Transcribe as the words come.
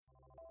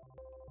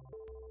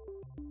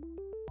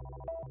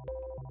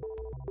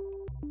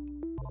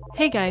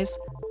Hey guys,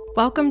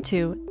 welcome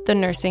to the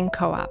Nursing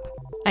Co-op.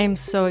 I am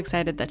so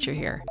excited that you're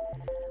here.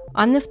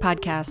 On this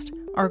podcast,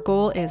 our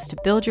goal is to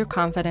build your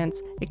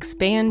confidence,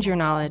 expand your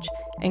knowledge,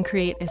 and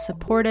create a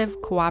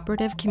supportive,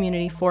 cooperative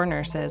community for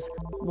nurses,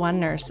 one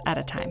nurse at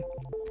a time.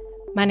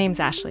 My name's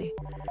Ashley.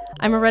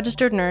 I'm a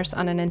registered nurse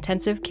on an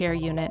intensive care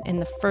unit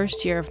in the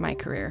first year of my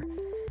career.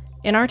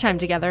 In our time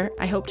together,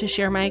 I hope to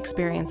share my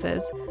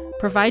experiences,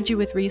 provide you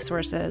with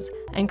resources,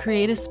 and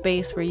create a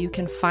space where you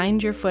can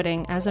find your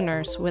footing as a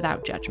nurse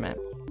without judgment.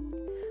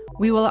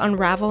 We will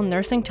unravel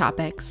nursing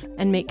topics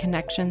and make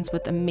connections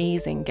with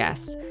amazing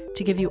guests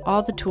to give you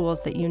all the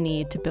tools that you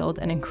need to build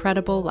an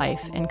incredible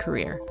life and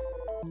career.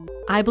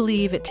 I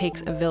believe it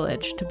takes a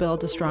village to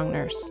build a strong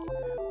nurse.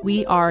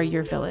 We are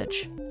your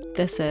village.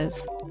 This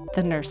is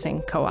the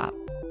Nursing Co-op.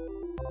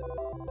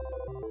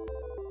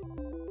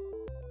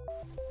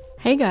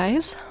 Hey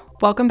guys,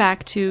 welcome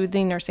back to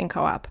the Nursing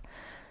Co-op.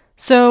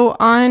 So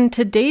on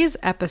today's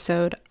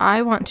episode,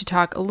 I want to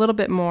talk a little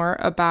bit more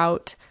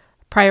about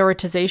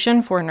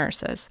prioritization for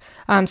nurses.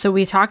 So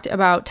we talked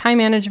about time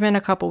management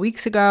a couple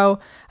weeks ago,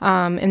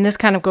 and this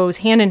kind of goes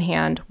hand in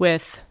hand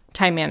with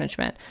time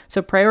management.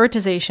 So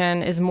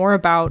prioritization is more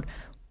about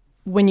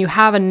when you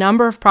have a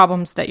number of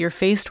problems that you're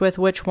faced with,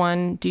 which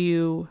one do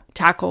you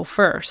tackle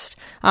first?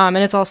 And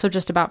it's also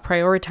just about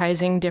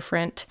prioritizing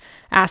different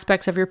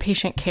aspects of your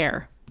patient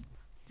care.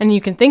 And you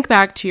can think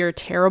back to your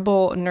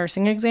terrible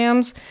nursing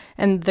exams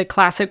and the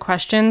classic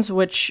questions,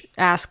 which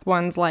ask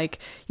ones like,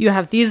 you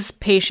have these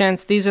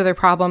patients, these are their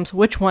problems,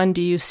 which one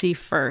do you see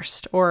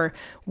first? Or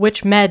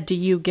which med do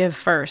you give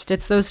first?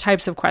 It's those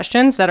types of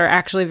questions that are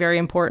actually very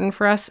important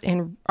for us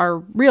in our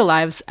real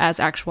lives as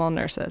actual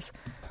nurses.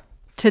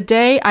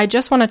 Today, I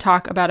just want to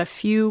talk about a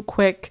few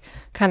quick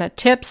kind of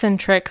tips and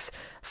tricks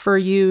for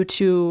you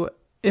to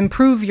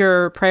improve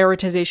your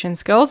prioritization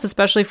skills,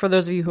 especially for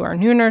those of you who are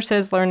new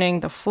nurses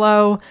learning the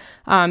flow.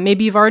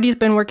 Maybe you've already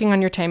been working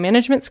on your time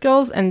management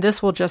skills, and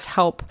this will just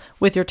help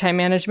with your time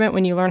management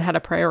when you learn how to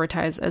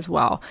prioritize as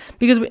well.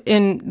 Because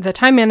in the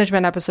time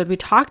management episode, we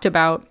talked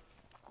about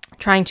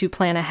trying to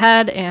plan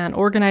ahead and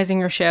organizing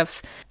your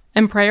shifts.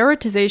 And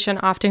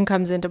prioritization often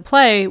comes into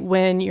play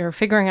when you're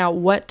figuring out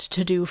what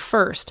to do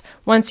first,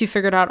 once you've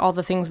figured out all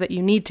the things that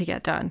you need to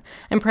get done.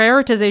 And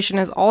prioritization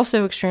is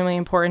also extremely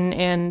important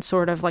in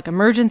sort of like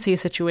emergency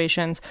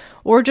situations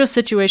or just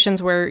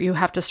situations where you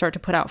have to start to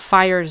put out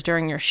fires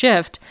during your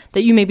shift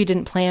that you maybe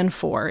didn't plan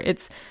for.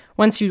 It's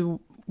once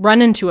you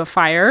run into a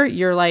fire,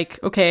 you're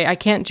like, okay, I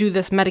can't do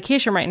this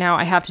medication right now.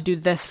 I have to do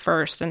this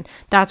first. And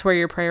that's where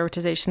your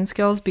prioritization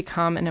skills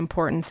become an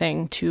important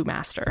thing to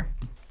master.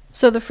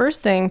 So the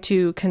first thing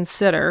to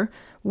consider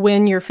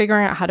when you're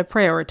figuring out how to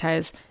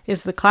prioritize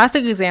is the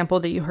classic example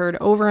that you heard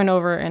over and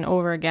over and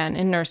over again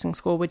in nursing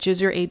school, which is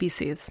your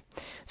ABCs.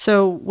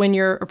 So when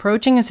you're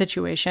approaching a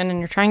situation and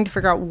you're trying to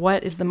figure out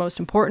what is the most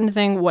important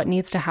thing, what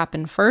needs to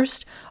happen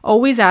first,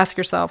 always ask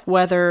yourself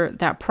whether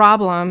that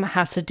problem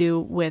has to do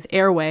with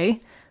airway,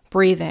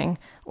 breathing,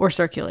 or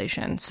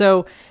circulation.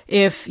 So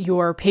if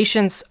your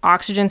patient's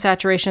oxygen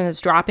saturation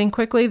is dropping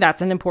quickly,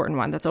 that's an important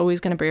one. That's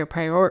always going to be a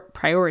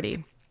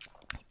priority.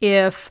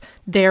 If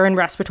they're in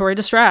respiratory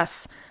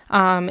distress,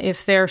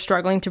 if they're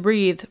struggling to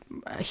breathe,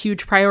 a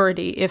huge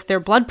priority. If their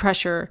blood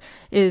pressure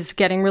is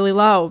getting really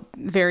low,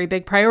 very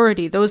big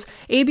priority. Those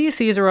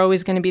ABCs are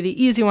always going to be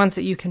the easy ones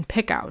that you can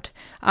pick out,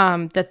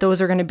 that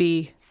those are going to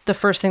be the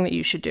first thing that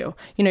you should do.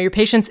 You know, your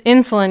patient's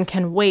insulin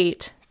can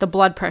wait. The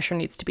blood pressure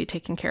needs to be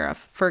taken care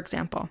of, for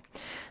example.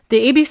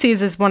 The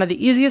ABCs is one of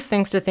the easiest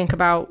things to think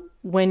about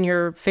when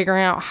you're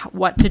figuring out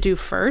what to do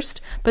first,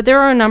 but there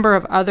are a number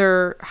of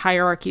other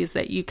hierarchies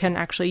that you can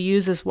actually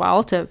use as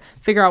well to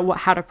figure out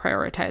how to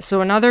prioritize. So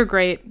another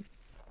great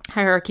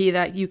hierarchy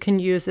that you can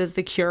use is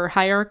the cure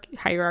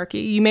hierarchy.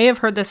 You may have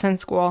heard this in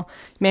school,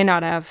 may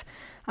not have.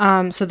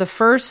 So the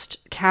first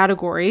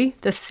category,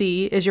 the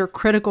C, is your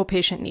critical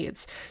patient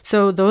needs.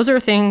 So those are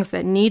things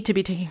that need to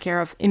be taken care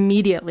of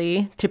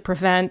immediately to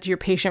prevent your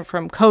patient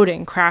from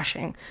coding,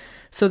 crashing.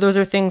 So those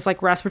are things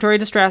like respiratory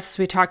distress.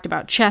 We talked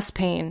about chest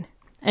pain.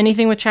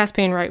 Anything with chest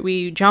pain, right?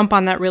 We jump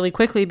on that really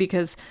quickly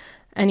because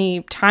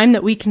any time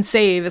that we can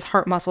save is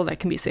heart muscle that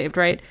can be saved,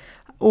 right?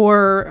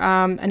 Or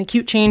an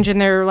acute change in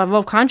their level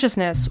of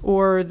consciousness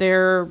or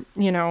their,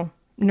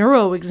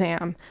 neuro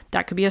exam.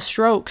 That could be a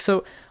stroke.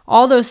 So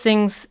all those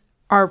things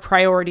are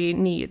priority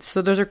needs.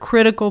 So those are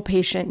critical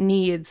patient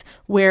needs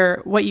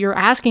where what you're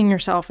asking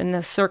yourself in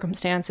this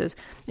circumstance is,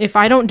 if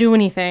I don't do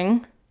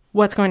anything,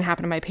 what's going to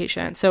happen to my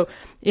patient? So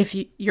if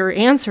your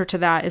answer to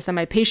that is that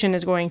my patient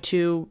is going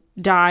to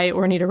die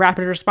or need a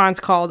rapid response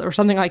called or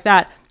something like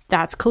that,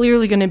 that's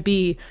clearly going to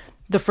be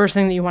the first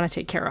thing that you want to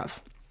take care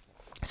of.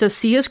 So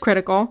C is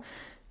critical.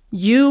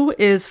 U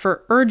is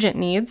for urgent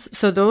needs.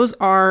 So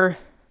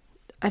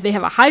they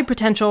have a high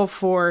potential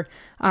for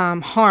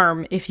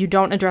harm if you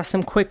don't address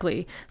them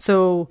quickly.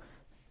 So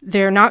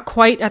they're not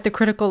quite at the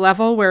critical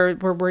level where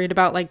we're worried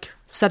about like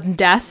sudden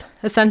death,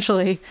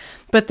 essentially.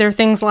 But they're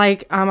things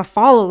like a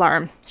fall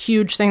alarm,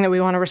 huge thing that we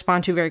want to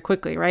respond to very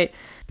quickly, right?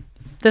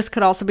 This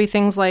could also be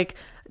things like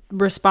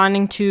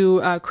responding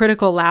to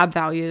critical lab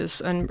values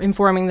and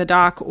informing the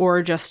doc,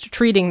 or just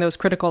treating those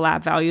critical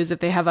lab values. If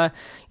they have a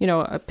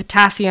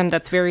potassium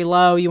that's very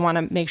low, you want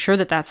to make sure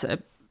that that's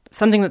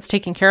something that's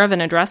taken care of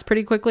and addressed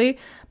pretty quickly,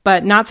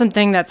 but not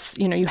something that's,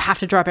 you have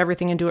to drop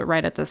everything and do it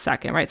right at this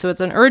second, right? So it's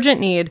an urgent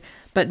need,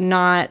 but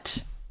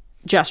not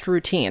just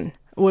routine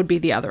would be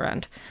the other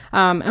end.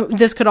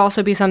 This could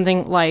also be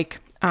something like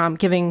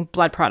giving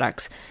blood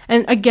products.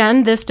 And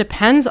again, this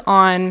depends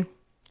on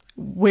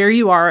where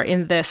you are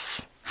in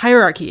this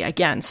hierarchy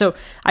again. So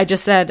I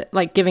just said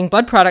like giving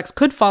blood products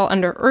could fall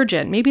under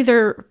urgent. Maybe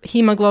their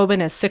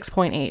hemoglobin is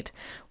 6.8.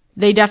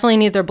 They definitely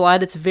need their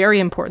blood. It's very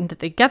important that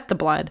they get the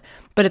blood,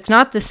 but it's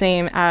not the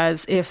same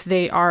as if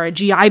they are a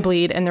GI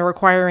bleed and they're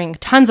requiring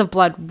tons of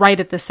blood right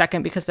at this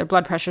second because their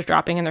blood pressure is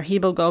dropping and their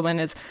hemoglobin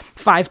is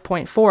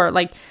 5.4.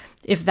 Like,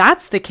 if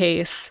that's the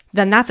case,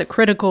 then that's a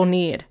critical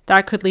need.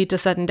 That could lead to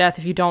sudden death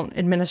if you don't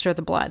administer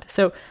the blood.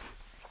 So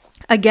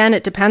again,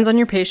 it depends on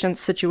your patient's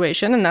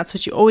situation, and that's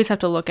what you always have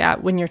to look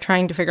at when you're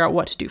trying to figure out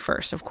what to do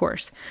first, of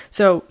course.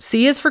 So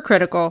C is for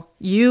critical,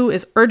 U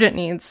is urgent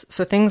needs,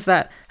 so things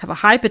that have a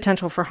high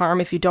potential for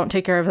harm if you don't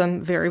take care of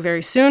them very,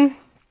 very soon.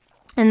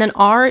 And then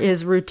R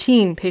is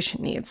routine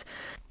patient needs.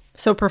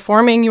 So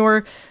performing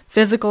your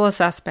physical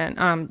assessment,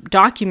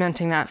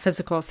 documenting that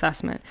physical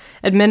assessment,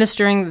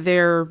 administering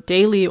their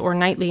daily or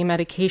nightly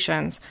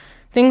medications,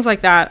 things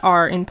like that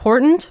are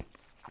important,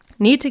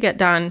 need to get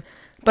done,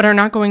 but are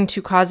not going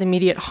to cause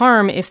immediate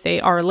harm if they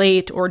are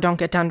late or don't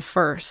get done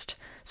first.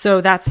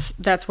 So that's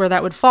where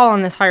that would fall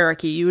on this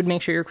hierarchy. You would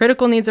make sure your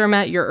critical needs are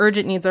met, your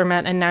urgent needs are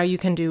met, and now you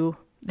can do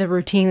the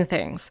routine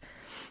things.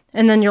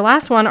 And then your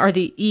last one are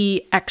the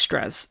E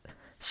extras.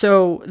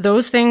 So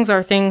those things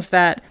are things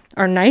that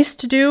are nice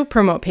to do,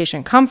 promote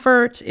patient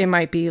comfort. It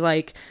might be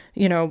like,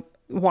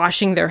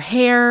 washing their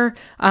hair,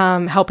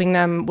 helping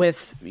them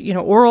with,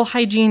 oral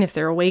hygiene if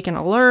they're awake and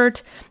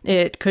alert.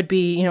 It could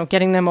be,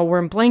 getting them a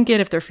warm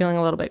blanket if they're feeling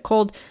a little bit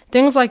cold.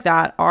 Things like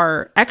that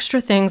are extra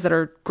things that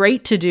are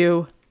great to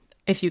do.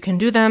 If you can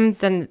do them,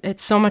 then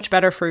it's so much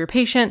better for your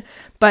patient.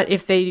 But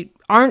if they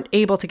aren't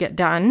able to get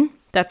done,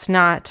 that's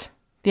not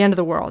the end of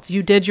the world.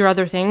 You did your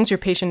other things, your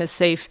patient is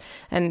safe,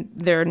 and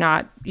they're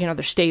not,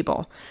 they're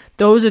stable.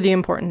 Those are the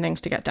important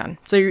things to get done.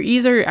 So your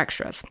E's are your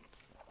extras.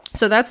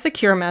 So that's the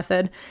cure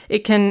method. It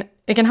can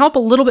help a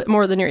little bit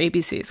more than your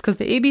ABCs, because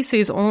the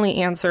ABCs only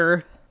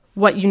answer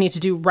what you need to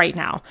do right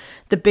now,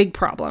 the big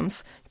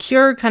problems.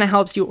 Cure kind of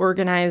helps you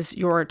organize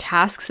your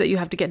tasks that you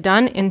have to get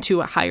done into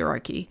a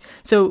hierarchy.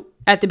 So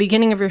at the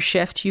beginning of your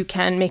shift, you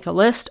can make a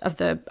list of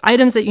the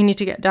items that you need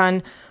to get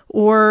done,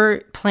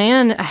 or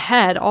plan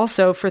ahead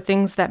also for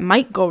things that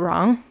might go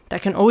wrong.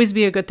 That can always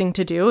be a good thing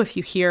to do if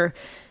you hear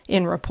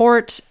in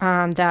report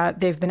that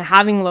they've been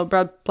having low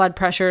blood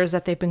pressures,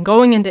 that they've been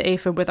going into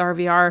AFib with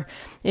RVR,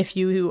 if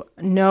you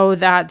know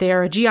that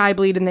they're a GI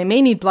bleed and they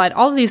may need blood.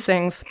 All of these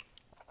things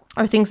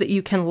are things that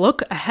you can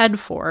look ahead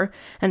for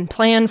and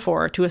plan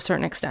for to a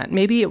certain extent.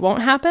 Maybe it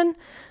won't happen,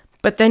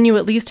 but then you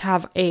at least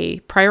have a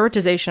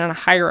prioritization and a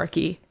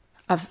hierarchy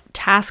of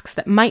tasks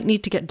that might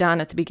need to get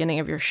done at the beginning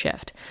of your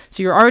shift.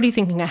 So you're already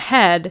thinking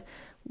ahead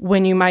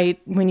when you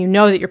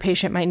know that your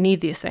patient might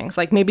need these things.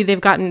 Like maybe they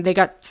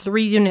got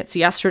 3 units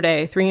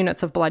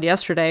of blood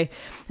yesterday,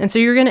 and so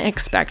you're going to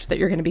expect that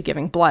you're going to be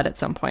giving blood at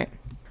some point.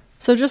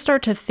 So just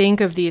start to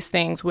think of these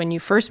things when you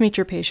first meet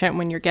your patient,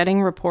 when you're getting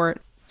a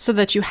report, so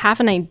that you have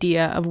an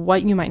idea of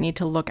what you might need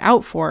to look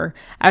out for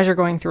as you're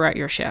going throughout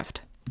your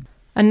shift.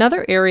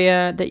 Another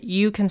area that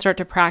you can start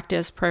to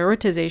practice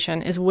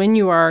prioritization is when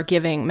you are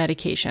giving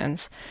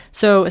medications.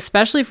 So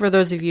especially for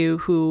those of you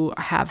who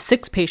have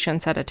 6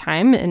 patients at a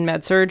time in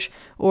med-surg,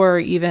 or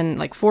even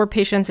like 4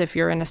 patients if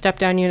you're in a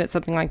step-down unit,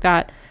 something like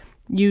that,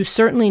 you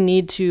certainly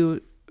need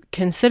to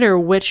consider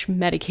which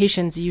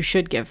medications you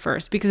should give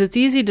first, because it's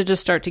easy to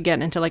just start to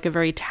get into like a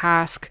very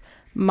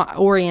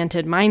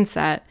task-oriented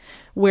mindset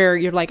where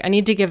you're like, I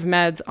need to give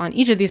meds on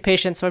each of these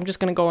patients, so I'm just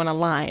going to go in a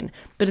line.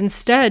 But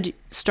instead,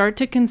 start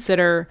to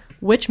consider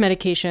which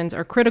medications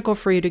are critical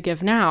for you to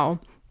give now,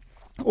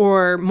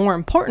 or more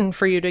important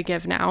for you to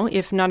give now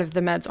if none of the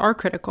meds are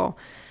critical.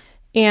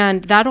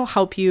 And that'll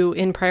help you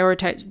in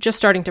just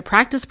starting to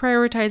practice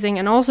prioritizing,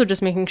 and also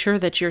just making sure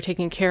that you're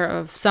taking care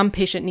of some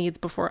patient needs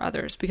before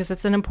others, because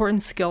it's an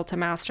important skill to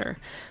master.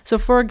 So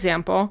for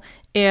example,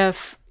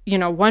 if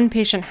one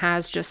patient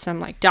has just some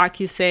like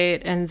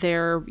Docusate and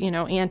their,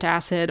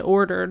 antacid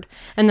ordered,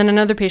 and then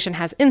another patient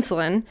has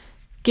insulin,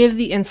 give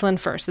the insulin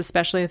first,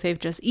 especially if they've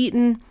just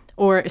eaten,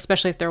 or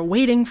especially if they're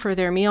waiting for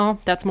their meal.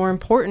 That's more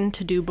important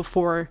to do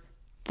before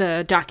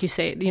the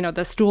Docusate,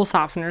 the stool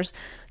softeners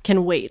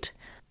can wait.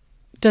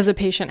 Does a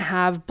patient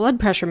have blood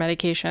pressure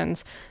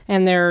medications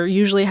and they're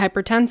usually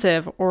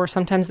hypertensive, or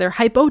sometimes they're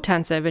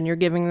hypotensive and you're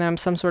giving them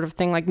some sort of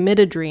thing like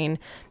midodrine?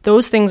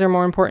 Those things are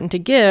more important to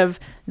give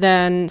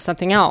than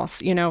something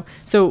else,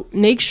 So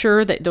make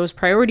sure that those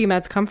priority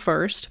meds come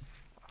first,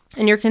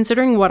 and you're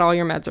considering what all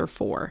your meds are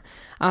for.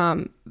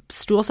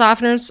 Stool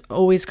softeners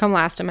always come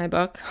last in my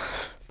book.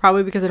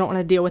 probably because I don't want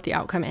to deal with the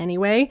outcome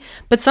anyway.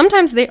 But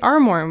sometimes they are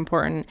more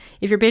important.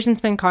 If your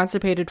patient's been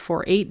constipated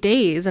for 8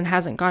 days and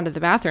hasn't gone to the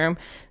bathroom,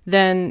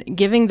 then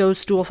giving those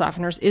stool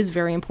softeners is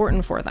very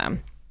important for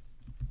them.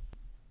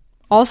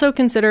 Also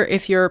consider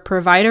if your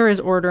provider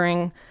is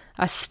ordering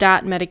a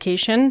stat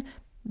medication,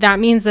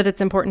 that means that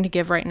it's important to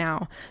give right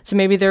now. So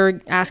maybe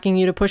they're asking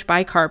you to push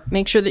bicarb.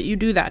 Make sure that you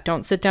do that.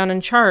 Don't sit down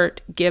and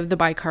chart. Give the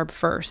bicarb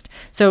first.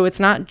 So it's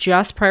not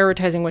just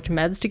prioritizing which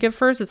meds to give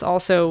first. It's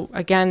also,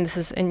 again, this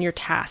is in your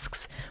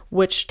tasks.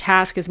 Which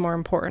task is more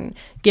important?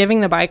 Giving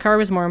the bicarb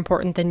is more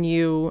important than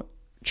you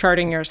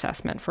charting your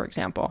assessment, for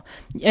example.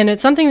 And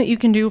it's something that you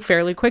can do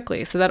fairly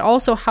quickly. So that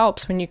also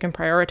helps when you can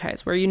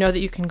prioritize, where you know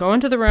that you can go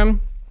into the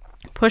room,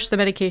 push the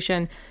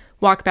medication,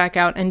 walk back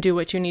out, and do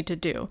what you need to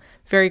do.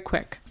 Very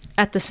quick.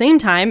 At the same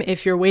time,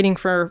 if you're waiting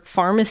for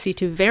pharmacy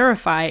to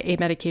verify a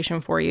medication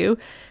for you,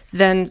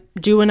 then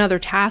do another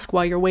task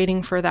while you're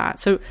waiting for that.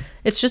 So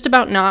it's just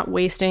about not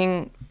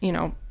wasting,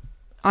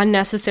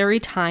 unnecessary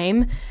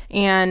time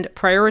and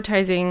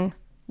prioritizing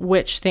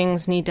which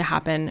things need to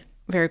happen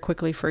very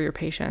quickly for your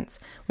patients,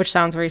 which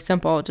sounds very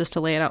simple just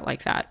to lay it out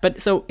like that.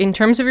 But so in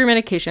terms of your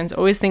medications,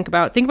 always think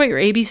about your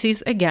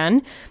ABCs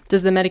again.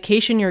 Does the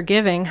medication you're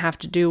giving have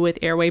to do with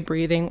airway,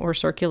 breathing, or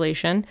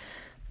circulation?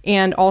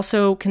 And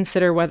also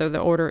consider whether the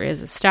order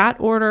is a stat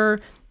order,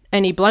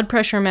 any blood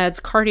pressure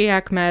meds,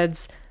 cardiac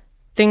meds,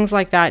 things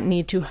like that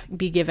need to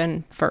be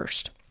given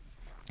first.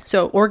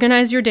 So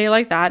organize your day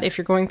like that. If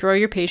you're going through all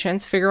your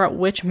patients, figure out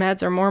which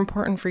meds are more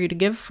important for you to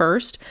give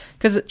first,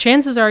 because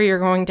chances are you're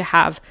going to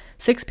have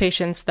 6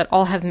 patients that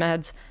all have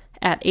meds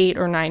at 8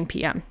 or 9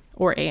 p.m.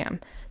 or a.m.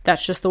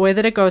 That's just the way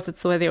that it goes.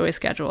 That's the way they always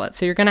schedule it.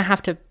 So you're going to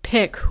have to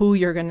pick who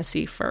you're going to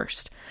see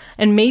first.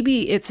 And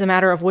maybe it's a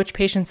matter of which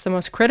patient's the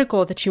most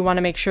critical that you want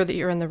to make sure that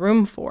you're in the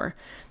room for.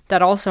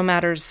 That also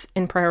matters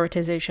in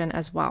prioritization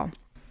as well.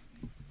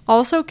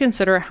 Also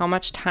consider how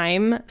much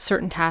time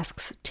certain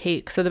tasks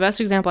take. So the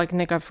best example I can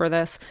think of for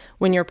this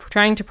when you're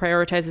trying to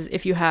prioritize is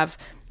if you have,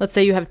 let's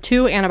say you have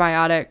 2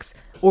 antibiotics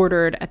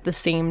ordered at the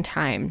same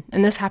time.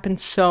 And this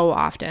happens so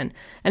often.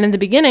 And in the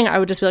beginning, I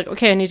would just be like,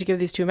 okay, I need to give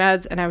these 2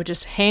 meds. And I would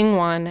just hang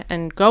one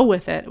and go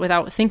with it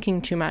without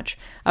thinking too much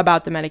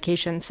about the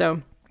medication.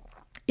 So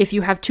if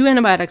you have 2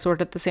 antibiotics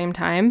ordered at the same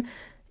time,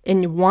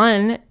 and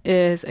one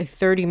is a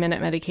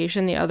 30-minute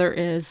medication, the other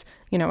is,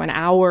 an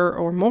hour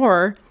or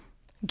more,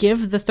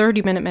 give the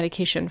 30-minute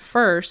medication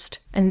first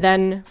and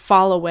then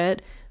follow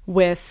it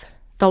with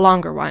the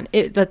longer one.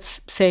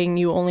 That's saying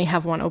you only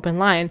have one open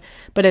line.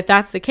 But if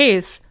that's the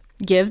case,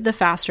 give the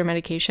faster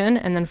medication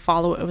and then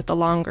follow it with the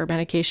longer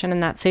medication,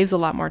 and that saves a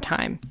lot more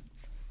time.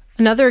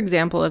 Another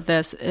example of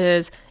this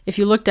is if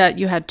you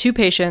had 2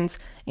 patients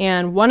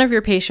and one of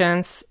your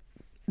patients,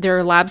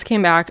 their labs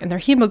came back and their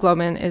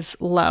hemoglobin is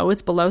low,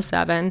 it's below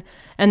 7,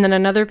 and then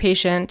another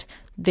patient,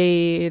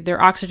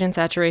 their oxygen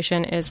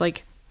saturation is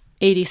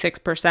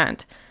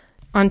 86%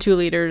 on 2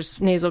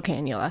 liters nasal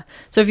cannula.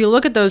 So if you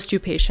look at those 2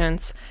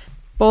 patients,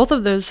 both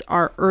of those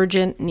are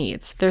urgent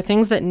needs. They're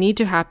things that need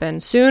to happen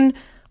soon,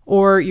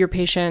 or your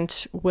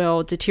patient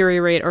will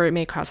deteriorate or it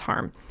may cause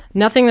harm.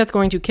 Nothing that's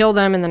going to kill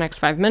them in the next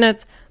 5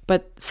 minutes,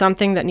 but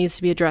something that needs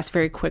to be addressed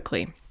very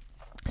quickly.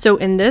 So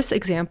in this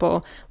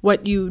example,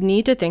 what you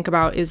need to think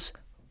about is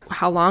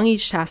how long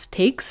each task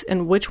takes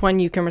and which one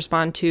you can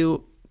respond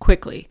to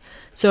quickly.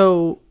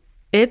 So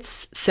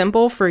it's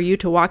simple for you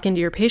to walk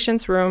into your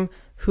patient's room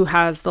who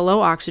has the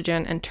low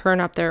oxygen and turn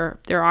up their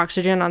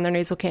oxygen on their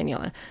nasal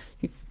cannula.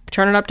 You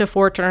turn it up to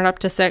 4, turn it up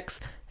to 6,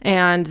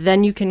 and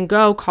then you can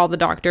go call the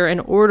doctor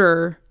and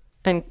order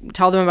and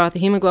tell them about the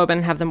hemoglobin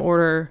and have them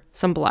order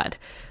some blood.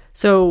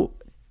 So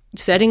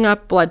setting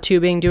up blood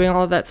tubing, doing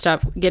all of that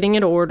stuff, getting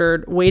it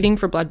ordered, waiting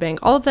for blood bank,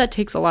 all of that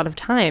takes a lot of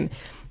time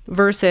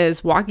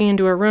versus walking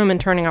into a room and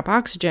turning up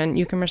oxygen.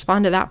 You can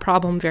respond to that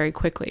problem very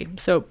quickly.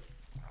 So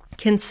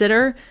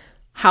consider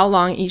how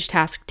long each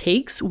task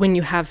takes when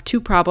you have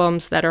 2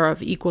 problems that are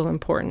of equal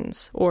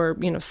importance or,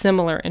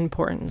 similar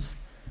importance.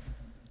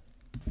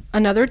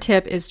 Another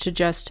tip is to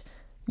just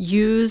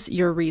use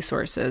your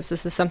resources.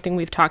 This is something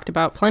we've talked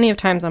about plenty of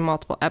times on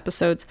multiple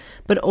episodes,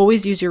 but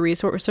always use your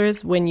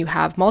resources when you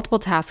have multiple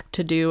tasks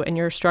to do and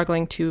you're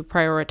struggling to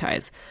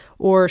prioritize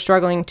or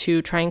struggling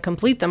to try and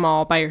complete them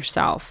all by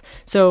yourself.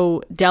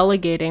 So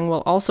delegating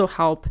will also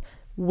help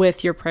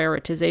with your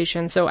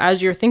prioritization. So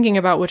as you're thinking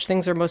about which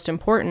things are most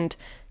important,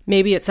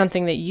 maybe it's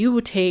something that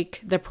you take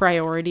the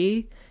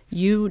priority.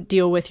 You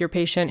deal with your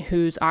patient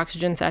whose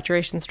oxygen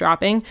saturation is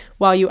dropping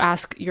while you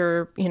ask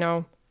your,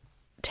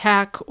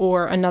 tech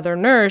or another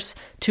nurse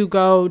to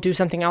go do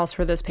something else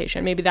for this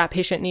patient. Maybe that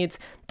patient needs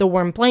the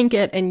warm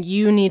blanket and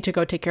you need to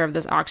go take care of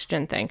this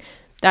oxygen thing.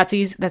 That's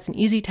easy. That's an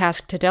easy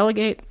task to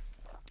delegate,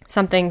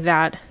 something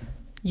that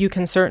you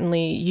can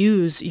certainly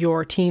use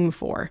your team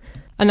for.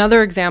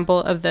 Another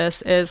example of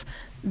this is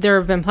there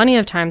have been plenty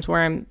of times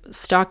where I'm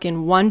stuck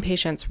in one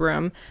patient's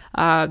room.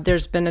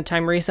 There's been a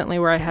time recently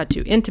where I had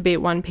to intubate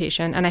one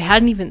patient, and I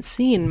hadn't even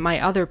seen my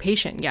other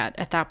patient yet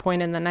at that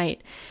point in the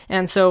night.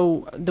 And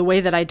so the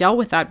way that I dealt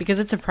with that, because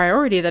it's a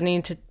priority that I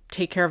need to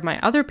take care of my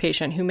other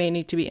patient who may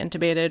need to be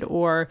intubated,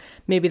 or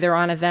maybe they're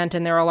on a vent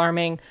and they're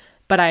alarming,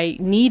 but I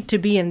need to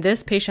be in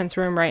this patient's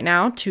room right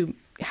now to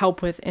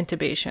help with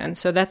intubation.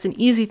 So that's an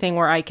easy thing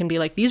where I can be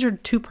like, these are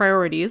two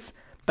priorities,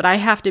 but I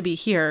have to be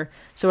here,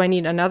 so I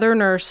need another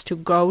nurse to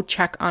go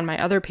check on my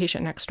other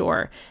patient next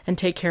door and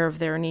take care of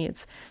their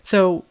needs.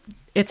 So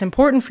it's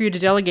important for you to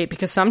delegate,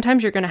 because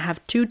sometimes you're going to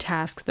have two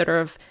tasks that are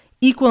of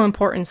equal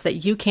importance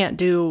that you can't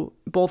do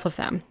both of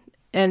them.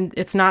 And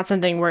it's not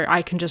something where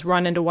I can just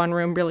run into one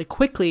room really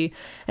quickly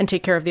and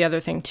take care of the other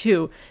thing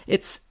too.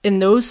 It's in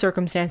those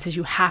circumstances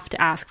you have to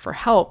ask for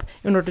help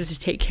in order to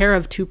take care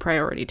of two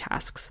priority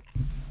tasks.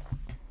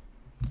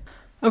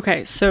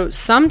 Okay, so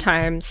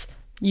sometimes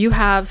you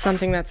have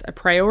something that's a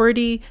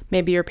priority.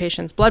 Maybe your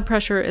patient's blood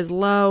pressure is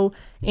low,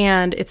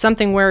 and it's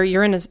something where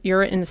you're in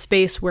a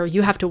space where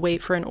you have to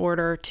wait for an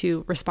order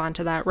to respond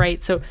to that, right?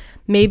 So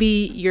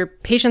maybe your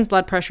patient's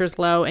blood pressure is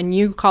low, and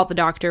you call the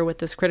doctor with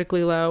this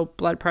critically low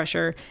blood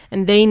pressure,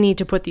 and they need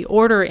to put the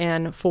order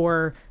in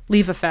for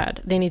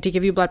Levophed. They need to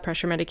give you blood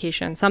pressure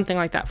medication, something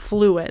like that,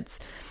 fluids.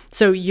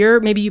 So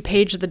maybe you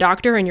page the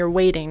doctor and you're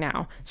waiting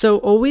now. So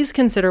always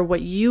consider what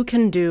you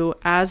can do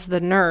as the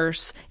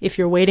nurse if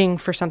you're waiting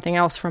for something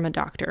else from a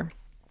doctor.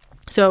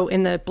 So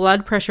in the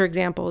blood pressure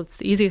example, it's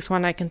the easiest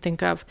one I can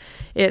think of.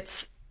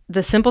 It's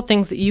the simple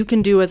things that you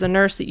can do as a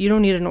nurse that you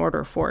don't need an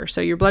order for.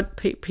 So your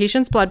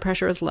patient's blood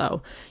pressure is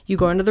low. You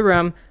go into the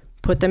room,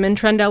 put them in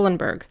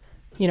Trendelenburg.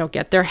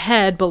 Get their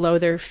head below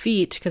their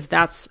feet, because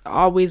that's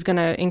always going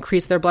to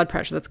increase their blood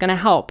pressure. That's going to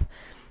help.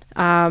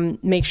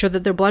 Make sure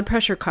that their blood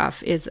pressure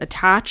cuff is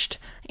attached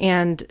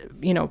and,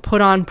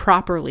 put on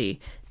properly.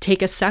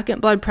 Take a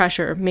second blood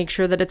pressure. Make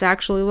sure that it's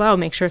actually low.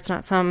 Make sure it's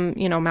not some,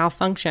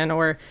 malfunction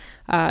or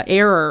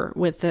error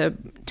with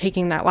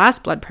taking that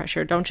last blood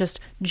pressure. Don't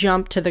just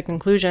jump to the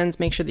conclusions.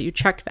 Make sure that you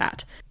check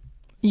that.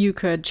 You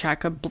could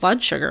check a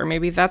blood sugar.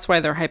 Maybe that's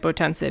why they're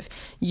hypotensive.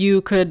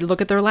 You could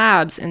look at their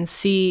labs and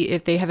see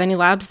if they have any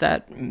labs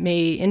that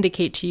may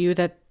indicate to you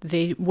that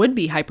they would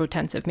be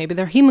hypotensive. Maybe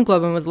their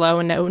hemoglobin was low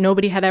and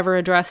nobody had ever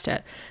addressed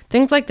it.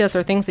 Things like this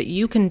are things that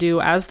you can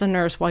do as the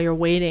nurse while you're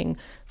waiting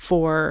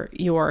for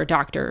your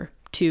doctor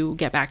to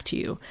get back to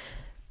you.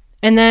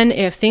 And then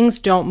if things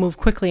don't move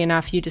quickly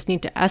enough, you just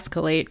need to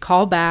escalate,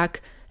 call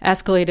back,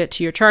 escalate it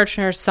to your charge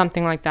nurse,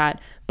 something like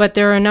that. But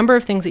there are a number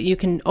of things that you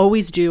can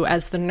always do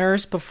as the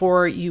nurse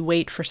before you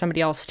wait for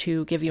somebody else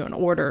to give you an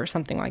order or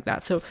something like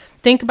that. So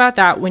think about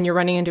that when you're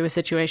running into a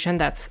situation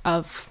that's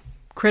of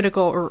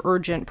critical or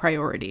urgent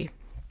priority.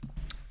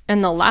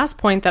 And the last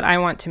point that I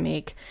want to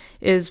make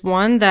is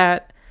one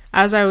that,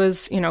 as I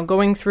was,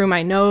 going through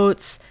my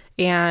notes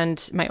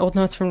and my old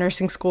notes from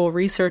nursing school,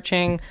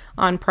 researching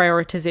on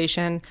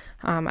prioritization,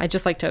 I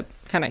just like to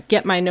kind of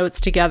get my notes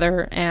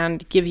together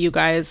and give you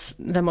guys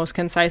the most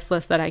concise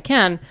list that I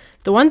can.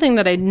 The one thing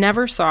that I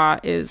never saw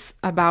is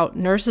about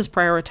nurses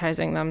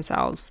prioritizing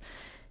themselves.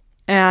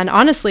 And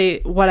honestly,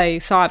 what I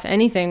saw, if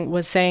anything,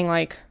 was saying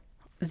like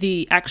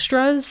the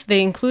extras.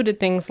 They included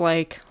things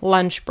like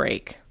lunch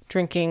break,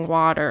 drinking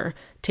water,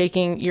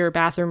 taking your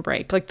bathroom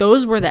break. Like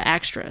those were the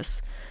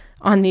extras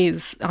on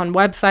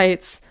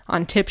websites,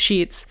 on tip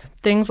sheets,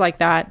 things like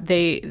that.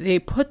 They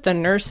put the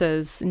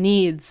nurses'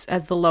 needs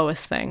as the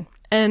lowest thing.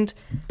 And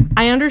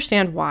I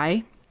understand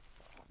why.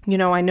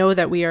 I know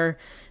that we are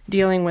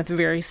dealing with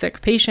very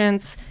sick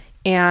patients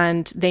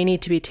and they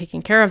need to be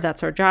taken care of.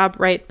 That's our job,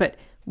 right? But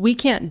we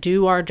can't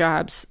do our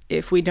jobs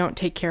if we don't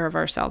take care of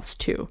ourselves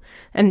too.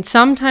 And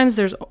sometimes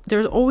there's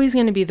always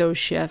going to be those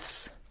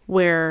shifts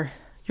where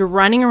you're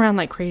running around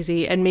like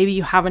crazy and maybe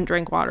you haven't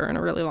drank water in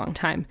a really long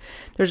time.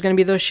 There's going to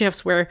be those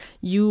shifts where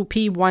you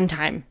pee one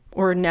time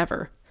or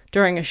never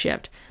during a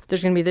shift.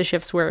 There's going to be the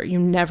shifts where you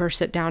never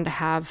sit down to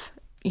have,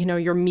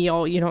 your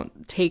meal. You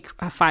don't take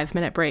a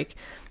 5-minute break.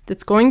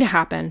 That's going to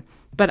happen.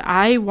 But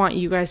I want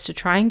you guys to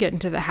try and get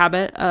into the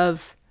habit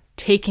of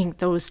taking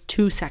those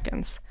 2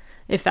 seconds,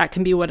 if that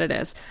can be what it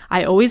is.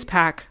 I always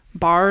pack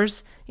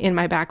bars in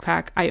my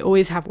backpack. I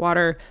always have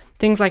water,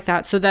 things like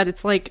that, so that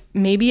it's like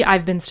maybe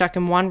I've been stuck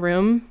in one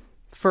room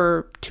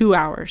for 2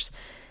 hours.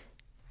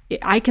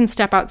 I can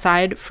step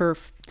outside for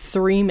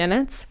 3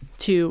 minutes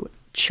to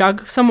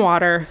chug some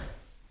water,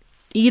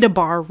 eat a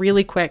bar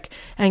really quick,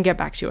 and get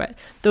back to it.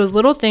 Those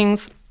little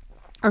things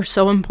are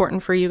so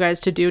important for you guys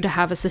to do to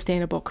have a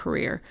sustainable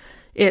career.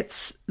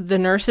 It's the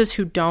nurses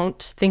who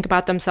don't think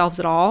about themselves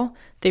at all.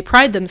 They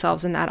pride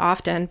themselves in that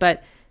often,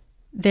 but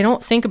they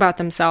don't think about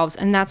themselves,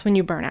 and that's when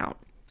you burn out.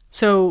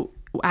 So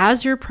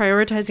as you're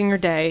prioritizing your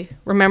day,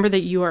 remember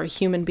that you are a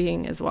human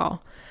being as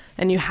well,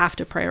 and you have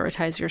to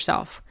prioritize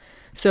yourself.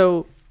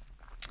 So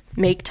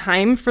make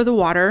time for the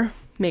water,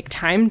 make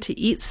time to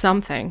eat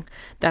something.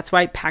 That's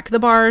why pack the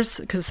bars,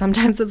 because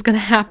sometimes it's going to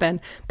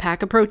happen.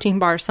 Pack a protein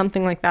bar,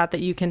 something like that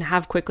you can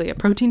have quickly. A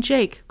protein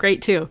shake,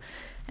 great too.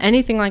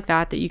 Anything like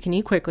that you can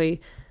eat quickly.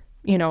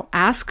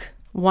 Ask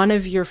one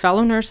of your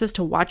fellow nurses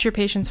to watch your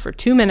patients for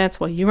 2 minutes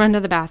while you run to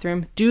the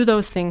bathroom. Do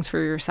those things for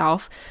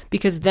yourself,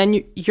 because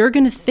then you're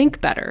going to think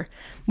better.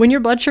 When your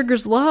blood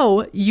sugar's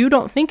low, you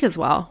don't think as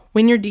well.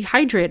 When you're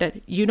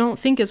dehydrated, you don't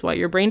think as well.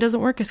 Your brain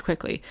doesn't work as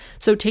quickly.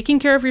 So taking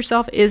care of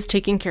yourself is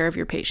taking care of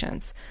your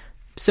patients.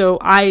 So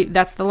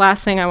that's the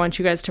last thing I want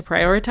you guys to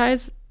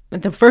prioritize.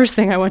 The first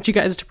thing I want you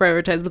guys to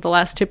prioritize, but the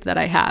last tip that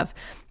I have,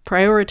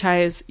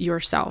 prioritize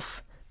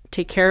yourself.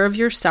 Take care of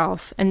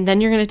yourself, and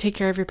then you're going to take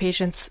care of your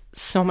patients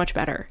so much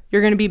better.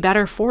 You're going to be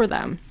better for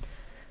them.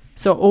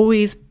 So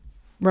always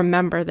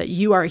remember that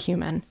you are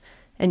human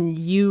and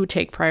you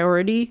take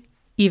priority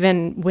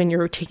even when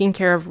you're taking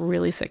care of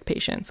really sick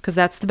patients, because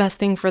that's the best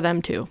thing for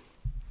them too.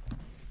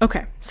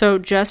 Okay, so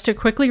just to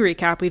quickly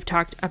recap, we've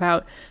talked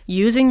about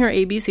using your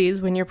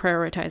ABCs when you're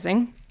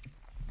prioritizing,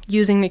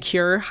 using the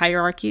CURE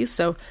hierarchy,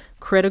 so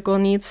critical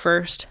needs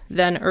first,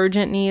 then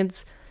urgent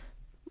needs,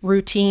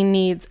 routine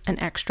needs, and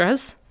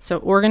extras. So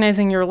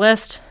organizing your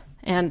list,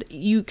 and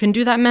you can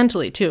do that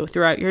mentally too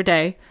throughout your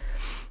day.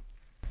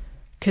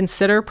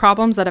 Consider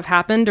problems that have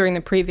happened during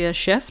the previous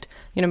shift.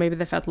 Maybe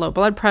they've had low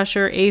blood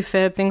pressure,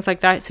 AFib, things like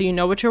that, so you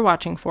know what you're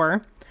watching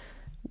for.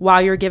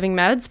 While you're giving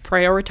meds,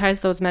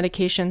 prioritize those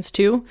medications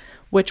too.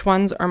 Which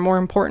ones are more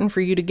important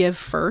for you to give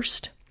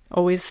first?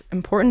 Always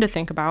important to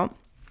think about.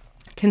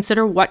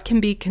 Consider what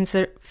can be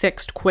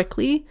fixed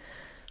quickly,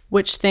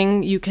 which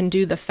thing you can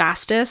do the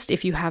fastest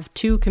if you have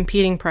two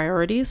competing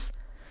priorities.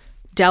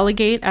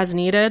 Delegate as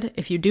needed.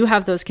 If you do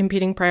have those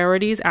competing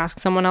priorities, ask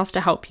someone else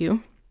to help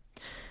you.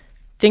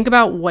 Think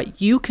about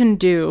what you can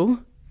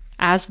do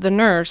as the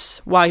nurse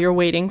while you're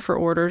waiting for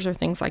orders or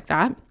things like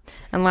that.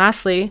 And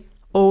lastly,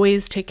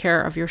 always take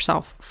care of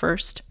yourself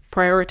first.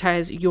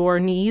 Prioritize your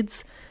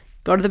needs.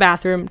 Go to the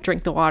bathroom,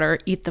 drink the water,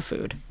 eat the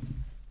food.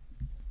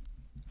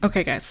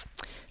 Okay, guys.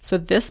 So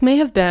this may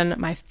have been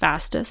my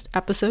fastest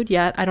episode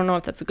yet. I don't know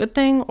if that's a good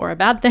thing or a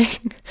bad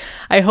thing.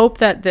 I hope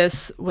that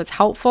this was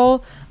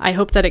helpful. I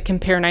hope that it can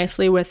pair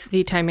nicely with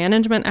the time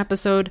management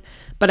episode,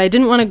 but I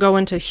didn't want to go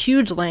into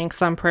huge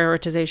lengths on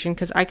prioritization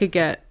because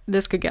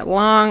this could get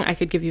long. I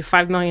could give you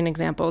 5 million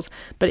examples,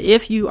 but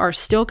if you are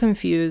still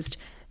confused,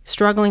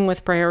 struggling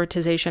with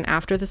prioritization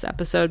after this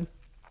episode,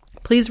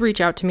 please reach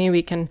out to me.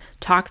 We can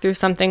talk through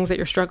some things that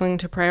you're struggling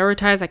to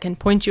prioritize. I can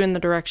point you in the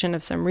direction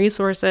of some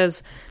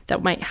resources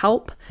that might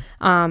help.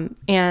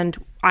 And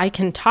I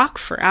can talk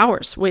for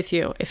hours with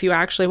you if you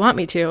actually want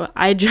me to.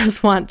 I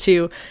just want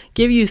to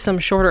give you some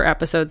shorter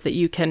episodes that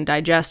you can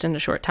digest in a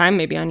short time,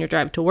 maybe on your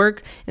drive to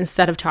work,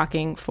 instead of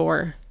talking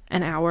for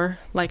an hour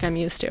like I'm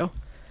used to.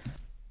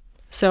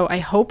 So I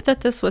hope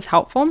that this was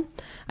helpful.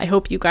 I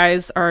hope you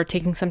guys are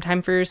taking some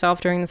time for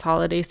yourself during this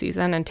holiday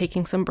season and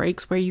taking some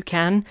breaks where you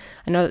can.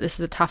 I know that this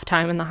is a tough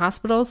time in the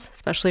hospitals,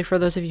 especially for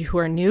those of you who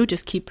are new.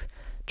 Just keep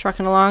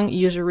trucking along,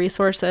 use your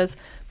resources.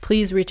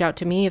 Please reach out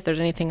to me if there's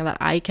anything that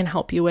I can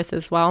help you with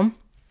as well.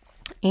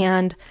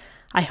 And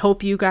I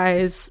hope you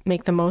guys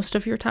make the most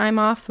of your time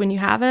off when you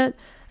have it.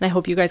 And I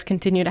hope you guys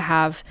continue to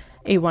have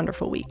a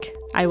wonderful week.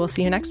 I will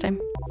see you next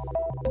time.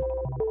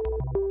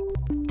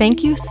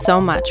 Thank you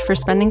so much for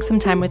spending some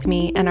time with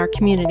me and our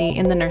community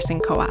in the Nursing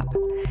Co-op.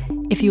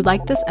 If you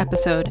liked this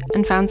episode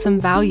and found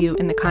some value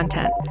in the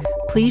content,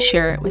 please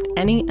share it with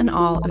any and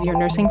all of your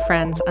nursing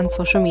friends on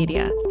social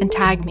media and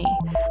tag me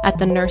at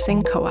the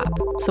Nursing Co-op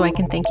so I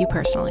can thank you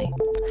personally.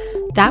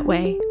 That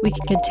way, we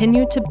can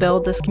continue to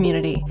build this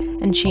community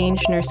and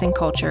change nursing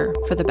culture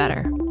for the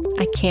better.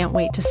 I can't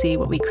wait to see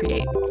what we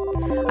create.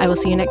 I will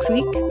see you next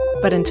week,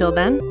 but until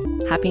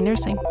then, happy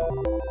nursing.